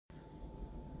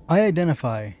I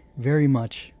identify very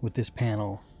much with this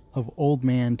panel of old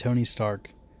man Tony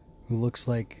Stark, who looks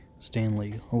like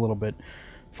Stanley a little bit,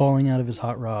 falling out of his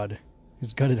hot rod,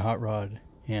 his gutted hot rod,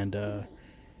 and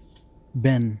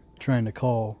Ben trying to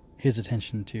call his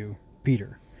attention to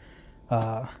Peter.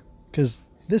 Because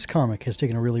this comic has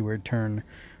taken a really weird turn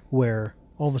where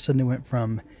all of a sudden it went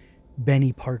from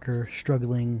Benny Parker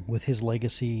struggling with his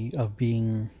legacy of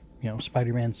being,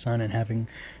 Spider-Man's son and having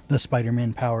the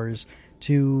Spider-Man powers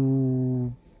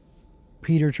to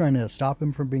Peter trying to stop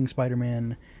him from being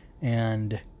Spider-Man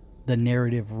and the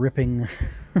narrative ripping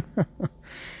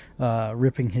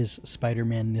ripping his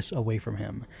Spider-Man-ness away from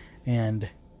him. And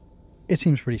it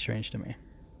seems pretty strange to me.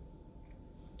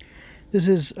 This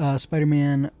is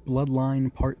Spider-Man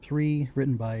Bloodline Part 3,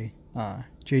 written by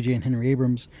J.J. and Henry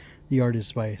Abrams. The art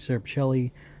is by Sarah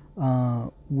Pichelli,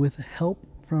 with help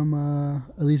from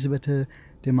Elisabetta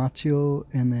De Mazzio,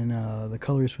 and then the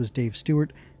colors was Dave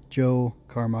Stewart. Joe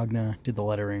Caramagna did the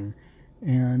lettering.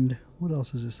 And what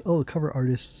else is this? Oh, the cover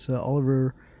artists,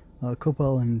 Oliver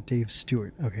Coppel and Dave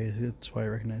Stewart. Okay, that's why I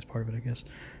recognize part of it, I guess.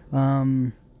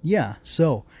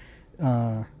 So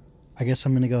I guess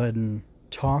I'm going to go ahead and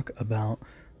talk about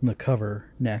the cover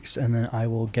next, and then I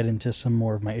will get into some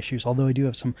more of my issues, although I do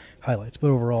have some highlights.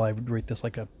 But overall, I would rate this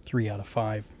like a 3 out of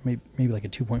 5, maybe like a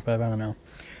 2.5, I don't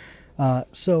know.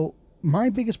 So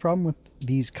my biggest problem with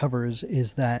these covers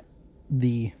is that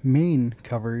the main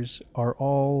covers are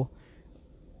all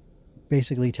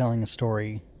basically telling a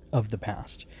story of the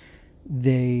past.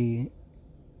 They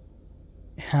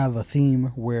have a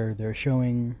theme where they're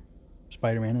showing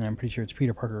Spider-Man, and I'm pretty sure it's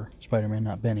Peter Parker Spider-Man,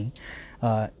 not Benny,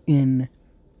 in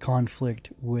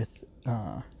conflict with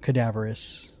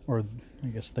Cadaverous, or I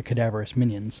guess the Cadaverous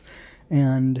minions.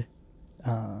 And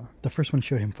the first one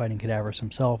showed him fighting Cadaverous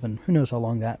himself, and who knows how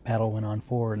long that battle went on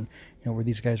for, and were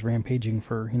these guys rampaging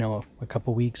for a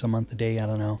couple weeks, a month, a day, I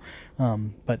don't know,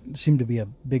 but it seemed to be a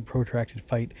big protracted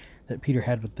fight that Peter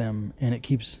had with them, and it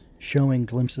keeps showing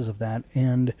glimpses of that.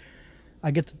 And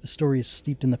I get that the story is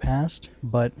steeped in the past,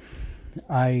 but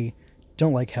I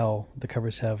don't like how the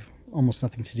covers have almost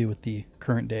nothing to do with the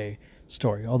current day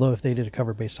story, although if they did a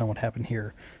cover based on what happened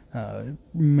here, it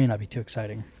may not be too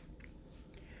exciting.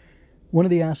 One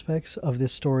of the aspects of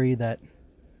this story that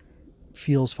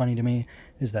feels funny to me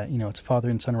is that, it's father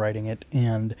and son writing it,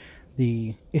 and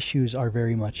the issues are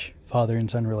very much father and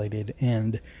son related,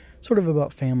 and sort of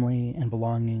about family and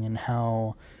belonging, and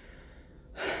how,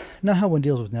 not how one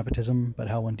deals with nepotism, but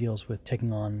how one deals with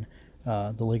taking on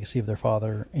the legacy of their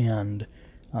father. And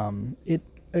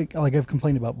like I've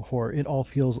complained about before, it all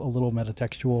feels a little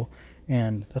metatextual,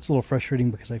 and that's a little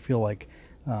frustrating because I feel like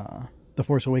The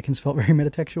Force Awakens felt very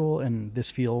metatextual, and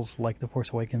this feels like The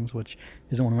Force Awakens, which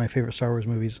isn't one of my favorite Star Wars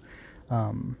movies.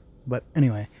 But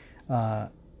anyway,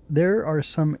 there are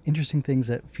some interesting things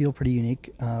that feel pretty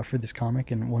unique for this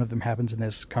comic, and one of them happens in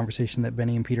this conversation that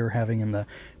Benny and Peter are having in the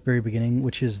very beginning,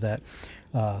 which is that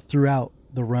throughout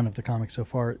the run of the comic so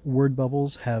far, word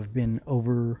bubbles have been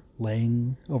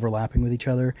overlapping with each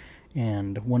other,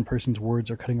 and one person's words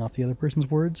are cutting off the other person's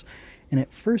words. And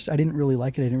at first I didn't really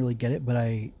like it, I didn't really get it, but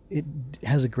it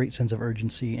has a great sense of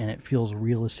urgency, and it feels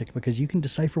realistic because you can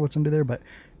decipher what's under there, but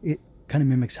it kind of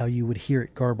mimics how you would hear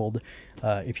it garbled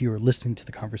if you were listening to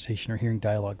the conversation or hearing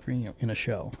dialogue in a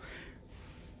show.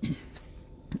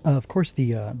 Of course,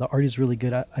 the art is really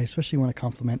good. I especially want to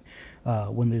compliment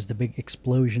when there's the big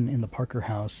explosion in the Parker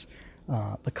house.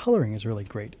 The coloring is really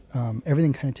great.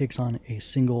 Everything kind of takes on a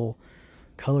single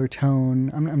color tone.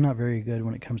 I'm not very good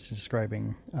when it comes to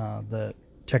describing the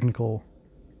technical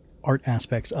art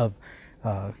aspects of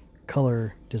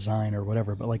color design or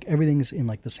whatever, but like everything's in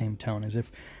like the same tone, as if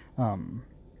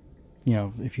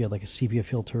if you had like a sepia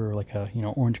filter or like a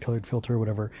orange colored filter or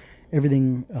whatever,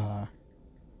 everything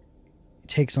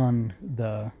takes on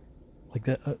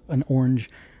an orange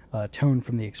tone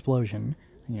from the explosion,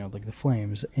 like the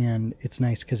flames, and it's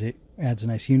nice because it adds a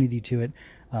nice unity to it.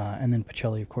 And then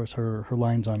Pichelli, of course, her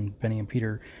lines on Benny and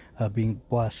Peter being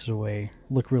blasted away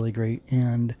look really great,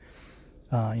 and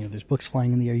there's books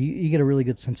flying in the air. You get a really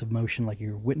good sense of motion, like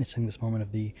you're witnessing this moment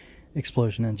of the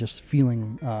explosion and just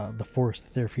feeling the force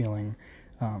that they're feeling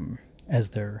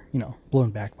as they're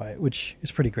blown back by it, which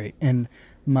is pretty great. And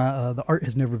the art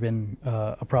has never been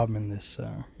a problem in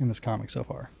this comic so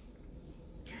far.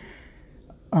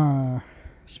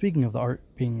 Speaking of the art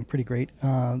being pretty great,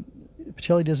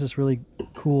 Pichelli does this really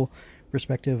cool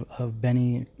perspective of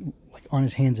Benny like on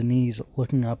his hands and knees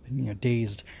looking up,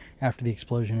 dazed after the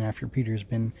explosion, after Peter's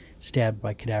been stabbed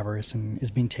by Cadaverous and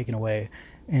is being taken away.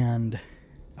 And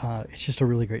it's just a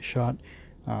really great shot.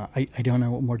 I don't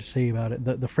know what more to say about it.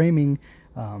 The framing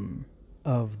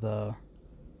of the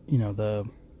the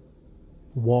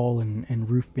wall and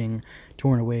roof being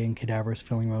torn away and cadavers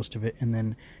filling most of it, and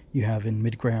then you have in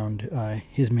midground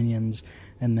his minions,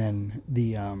 and then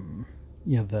the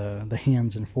the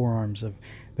hands and forearms of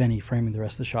Benny framing the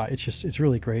rest of the shot. It's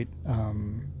really great.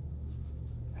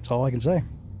 That's all I can say.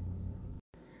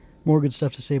 More good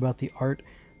stuff to say about the art.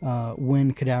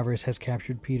 When Cadaverous has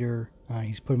captured Peter,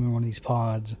 he's put him in one of these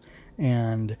pods,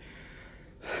 and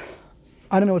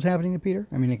I don't know what's happening to Peter.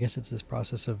 I mean, I guess it's this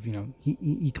process of,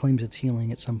 he claims it's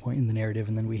healing at some point in the narrative,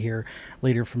 and then we hear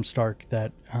later from Stark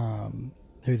that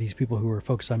there are these people who are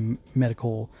focused on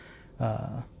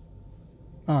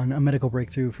on a medical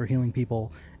breakthrough for healing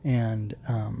people, and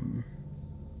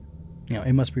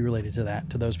it must be related to that,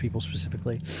 to those people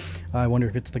specifically. I wonder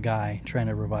if it's the guy trying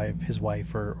to revive his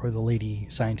wife, or the lady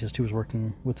scientist who was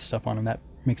working with the stuff on him. That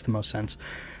makes the most sense.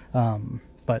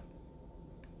 But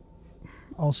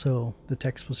also, the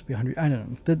text supposed to be 100. I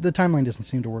don't know. The timeline doesn't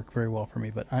seem to work very well for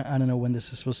me, but I don't know when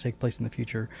this is supposed to take place in the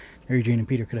future. Mary Jane and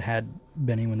Peter could have had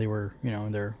Benny when they were,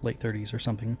 in their late 30s or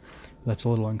something. That's a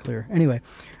little unclear. Anyway,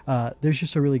 there's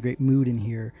just a really great mood in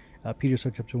here. Peter's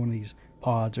hooked up to one of these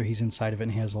pods, or he's inside of it,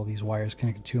 and he has all these wires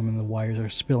connected to him, and the wires are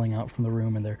spilling out from the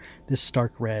room, and they're this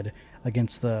stark red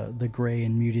against the gray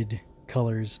and muted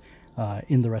colors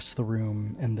in the rest of the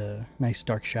room, and the nice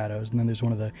dark shadows. And then there's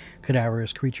one of the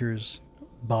cadaverous creatures,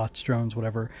 bots, drones,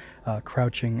 whatever,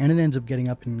 crouching, and it ends up getting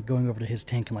up and going over to his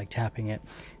tank and like tapping it,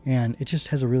 and it just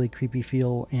has a really creepy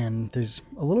feel. And there's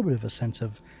a little bit of a sense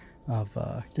of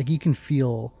like, you can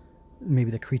feel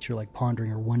maybe the creature like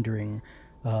pondering or wondering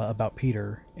about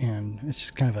Peter, and it's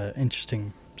just kind of an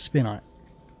interesting spin on it.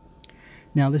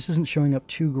 Now, this isn't showing up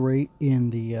too great in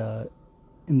the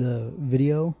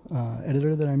video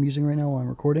editor that I'm using right now while I'm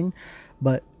recording,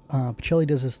 but Pichelli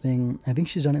does this thing. I think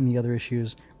she's done it in the other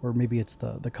issues, or maybe it's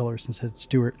the color since it's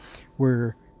Stewart,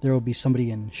 where there will be somebody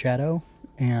in shadow,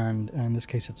 and in this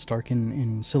case it's Stark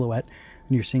in silhouette,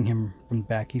 and you're seeing him from the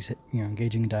back. He's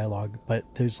engaging in dialogue, but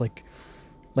there's like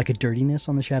a dirtiness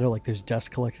on the shadow, like there's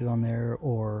dust collected on there,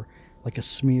 or like a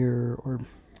smear, or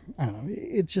I don't know.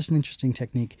 It's just an interesting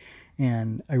technique,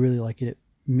 and I really like it. It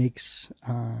makes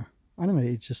I don't know,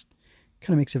 it just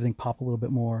kind of makes everything pop a little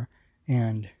bit more,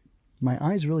 and my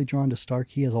eye's really drawn to Stark.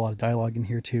 He has a lot of dialogue in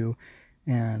here too,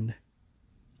 and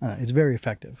it's very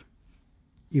effective,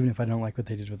 even if I don't like what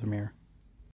they did with the mirror.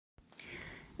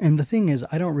 And the thing is,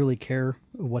 I don't really care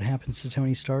what happens to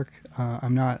Tony Stark.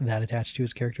 I'm not that attached to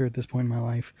his character at this point in my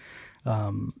life.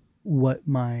 What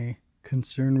my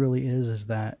concern really is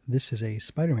that this is a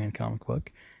Spider-Man comic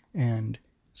book, and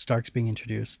Stark's being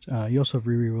introduced. You also have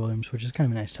Riri Williams, which is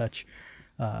kind of a nice touch,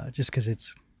 just because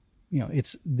it's,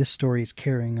 this story is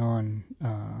carrying on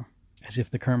as if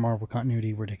the current Marvel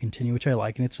continuity were to continue, which I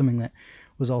like, and it's something that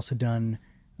was also done,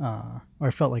 or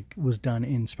I felt like was done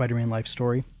in Spider-Man Life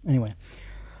Story. Anyway,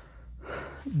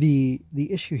 the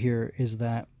issue here is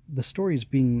that the story is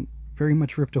being very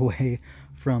much ripped away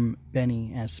from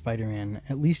Benny as Spider-Man,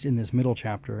 at least in this middle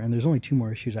chapter, and there's only 2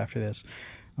 more issues after this,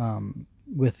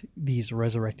 with these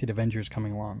resurrected Avengers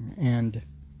coming along, and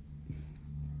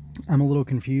I'm a little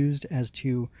confused as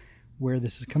to where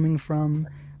this is coming from.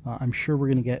 I'm sure we're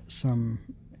going to get some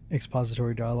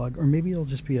expository dialogue, or maybe it'll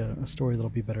just be a story that'll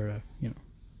be better to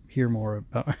hear more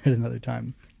about at another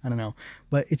time. I don't know,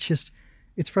 but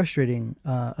it's frustrating.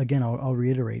 Again, I'll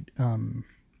reiterate.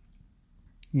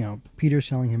 Peter's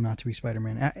telling him not to be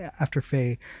Spider-Man after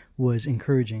Faye was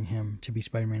encouraging him to be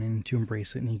Spider-Man and to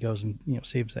embrace it, and he goes and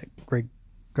saves that Greg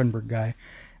Grunberg guy,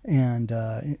 and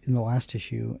in the last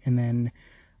issue, and then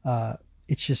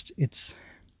it's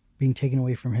being taken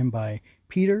away from him by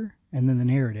Peter, and then the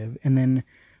narrative, and then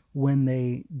when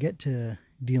they get to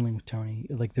dealing with Tony,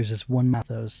 like there's this one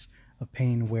mythos of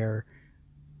pain where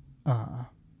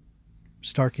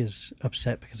Stark is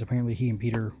upset because apparently he and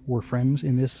Peter were friends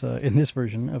in this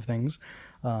version of things,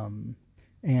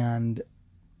 and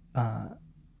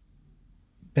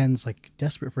Ben's like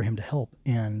desperate for him to help,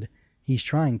 and he's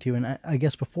trying to, and I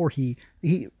guess before he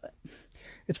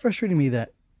it's frustrating me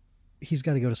that he's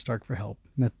got to go to Stark for help,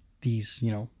 and that these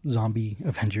zombie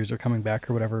Avengers are coming back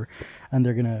or whatever, and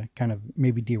they're gonna kind of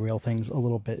maybe derail things a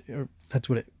little bit, or that's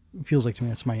what it feels like to me.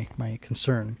 That's my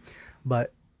concern.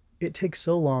 But it takes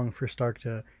so long for Stark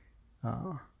to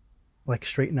like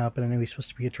straighten up, and I know he's supposed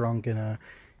to be a drunk and a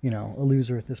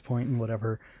loser at this point and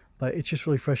whatever, but it's just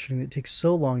really frustrating that it takes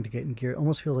so long to get in gear. It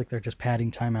almost feels like they're just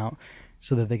padding time out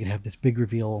so that they could have this big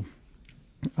reveal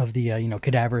of the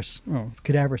cadaverous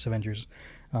Avengers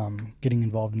getting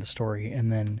involved in the story,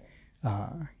 and then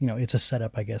it's a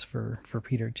setup, I guess, for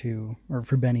Peter to, or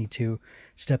for Benny to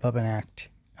step up and act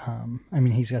I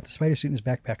mean, he's got the spider suit in his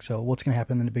backpack. So what's going to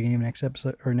happen in the beginning of next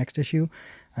episode or next issue?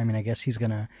 I mean, I guess he's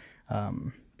going to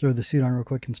throw the suit on real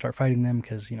quick and start fighting them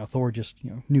because Thor just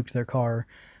nuked their car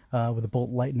with a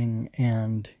bolt lightning,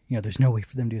 and there's no way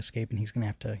for them to escape, and he's going to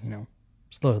have to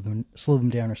slow them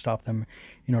down or stop them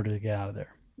in order to get out of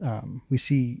there. We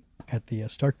see at the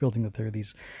Stark building that there are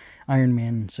these Iron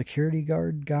Man security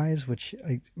guard guys, which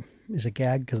is a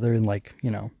gag because they're in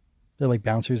they're like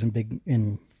bouncers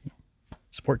in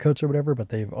sport coats or whatever, but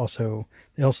they also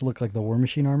look like the War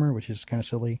Machine armor, which is kind of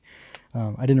silly.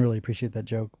 I didn't really appreciate that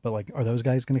joke, but like, are those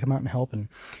guys going to come out and help? And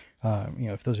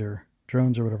if those are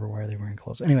drones or whatever, why are they wearing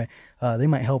clothes? Anyway, they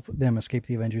might help them escape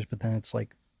the Avengers, but then it's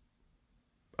like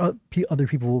other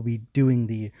people will be doing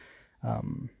the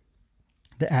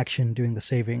action, doing the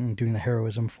saving, doing the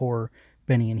heroism for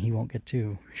Benny, and he won't get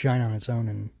to shine on its own.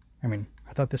 And I mean,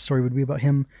 I thought this story would be about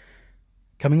him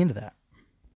coming into that.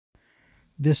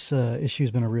 This issue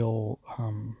has been a real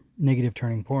negative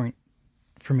turning point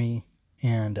for me,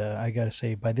 and I gotta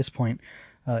say, by this point,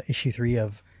 issue 3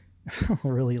 of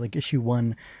really like issue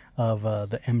 1 of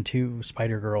the M2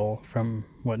 Spider-Girl from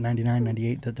 99,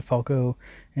 98 that DeFalco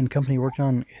and company worked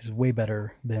on is way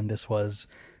better than this was,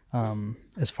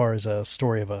 as far as a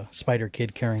story of a spider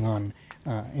kid carrying on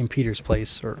in Peter's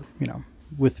place, or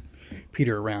with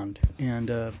Peter around, and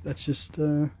that's just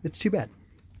it's too bad.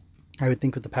 I would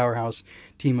think with the powerhouse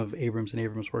team of Abrams and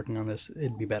Abrams working on this,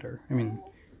 it'd be better. I mean,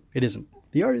 it isn't.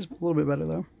 The art is a little bit better,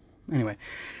 though. Anyway,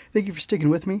 thank you for sticking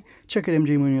with me. Check out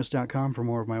mjmunoz.com for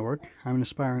more of my work. I'm an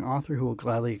aspiring author who will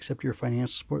gladly accept your financial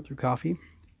support through coffee,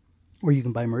 or you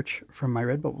can buy merch from my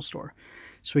Redbubble store.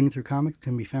 Swinging Through Comics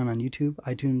can be found on YouTube,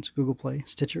 iTunes, Google Play,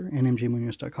 Stitcher, and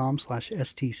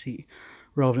mjmunoz.com/STC.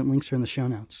 Relevant links are in the show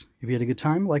notes. If you had a good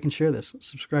time, like and share this.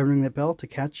 Subscribe and ring that bell to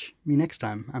catch me next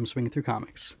time I'm Swinging Through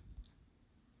Comics.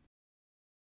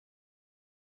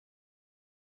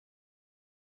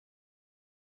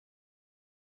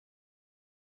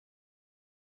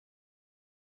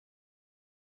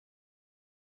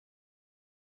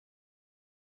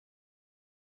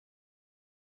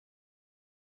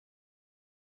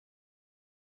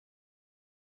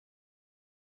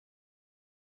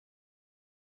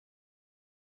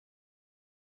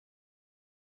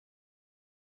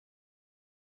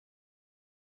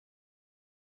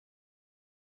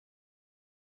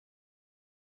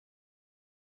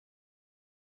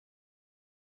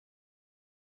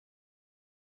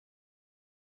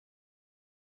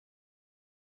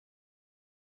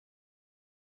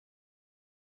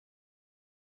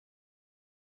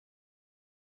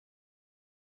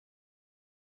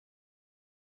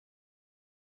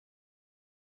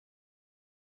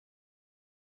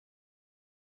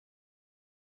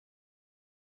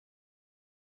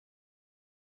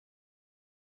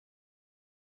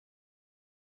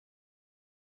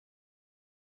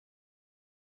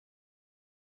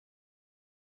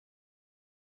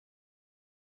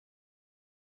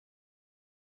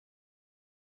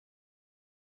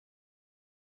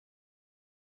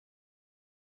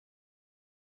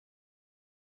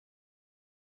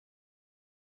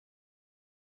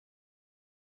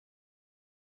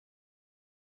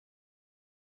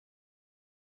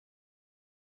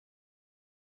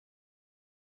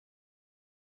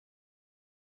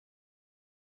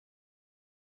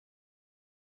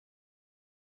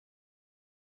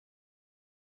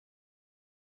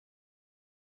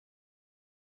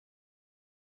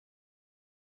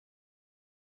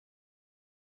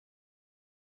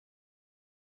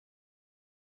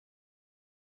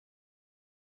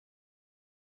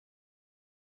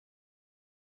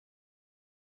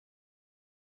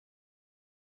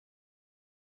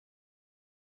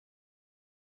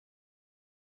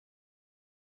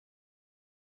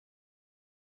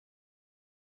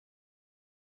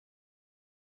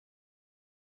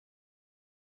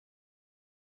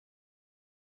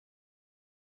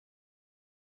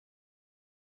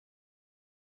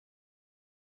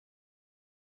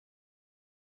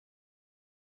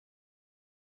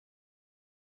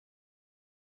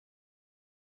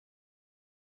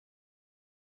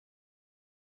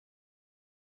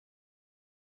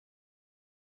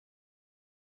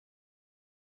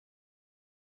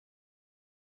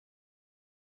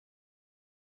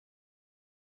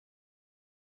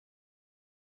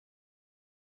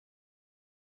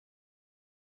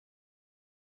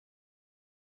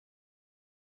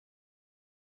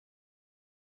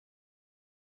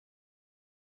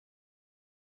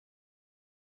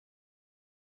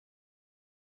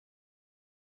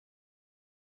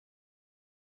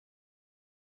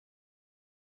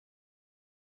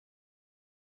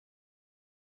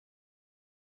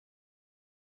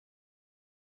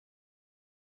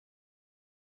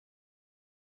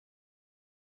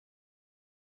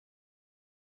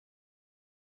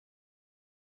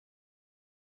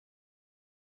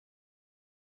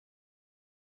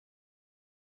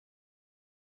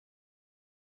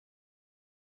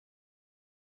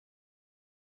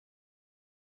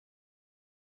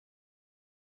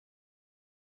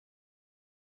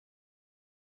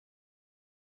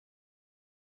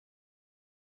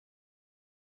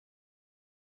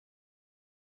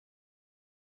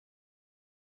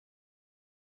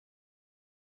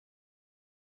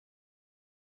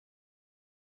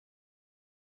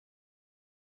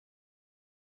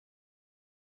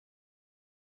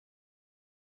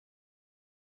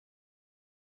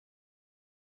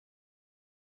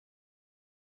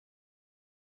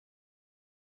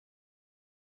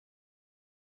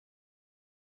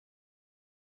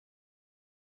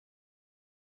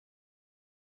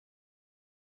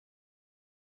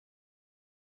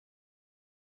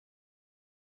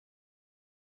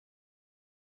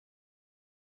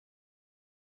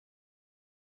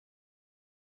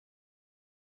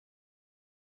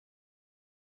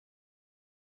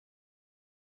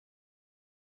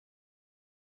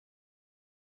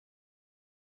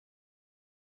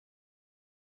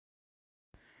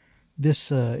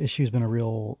 this issue has been a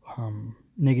real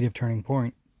negative turning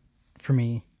point for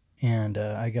me. And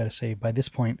I got to say, by this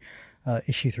point,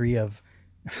 issue 3 of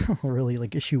really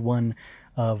like issue 1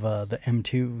 of the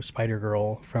M2 Spider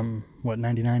Girl from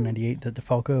 99, 98 that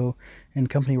DeFalco and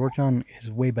company worked on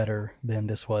is way better than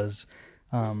this was,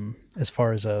 as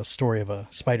far as a story of a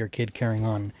spider kid carrying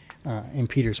on in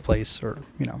Peter's place, or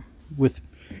with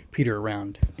Peter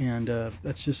around. And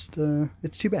that's just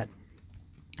it's too bad.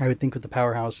 I would think with the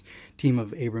powerhouse team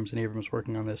of Abrams and Abrams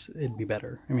working on this, it'd be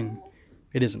better. I mean,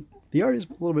 it isn't. The art is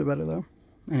a little bit better, though.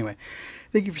 Anyway,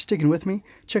 thank you for sticking with me.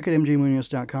 Check out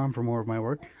mjmunoz.com for more of my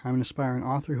work. I'm an aspiring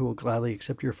author who will gladly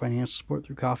accept your financial support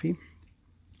through coffee,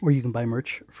 or you can buy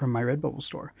merch from my Redbubble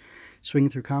store. Swinging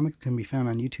Through Comics can be found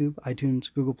on YouTube,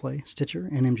 iTunes, Google Play, Stitcher,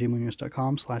 and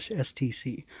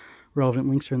mjmunoz.com/STC. Relevant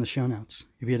links are in the show notes.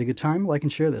 If you had a good time, like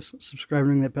and share this. Subscribe and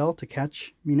ring that bell to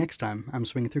catch me next time I'm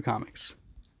Swinging Through Comics.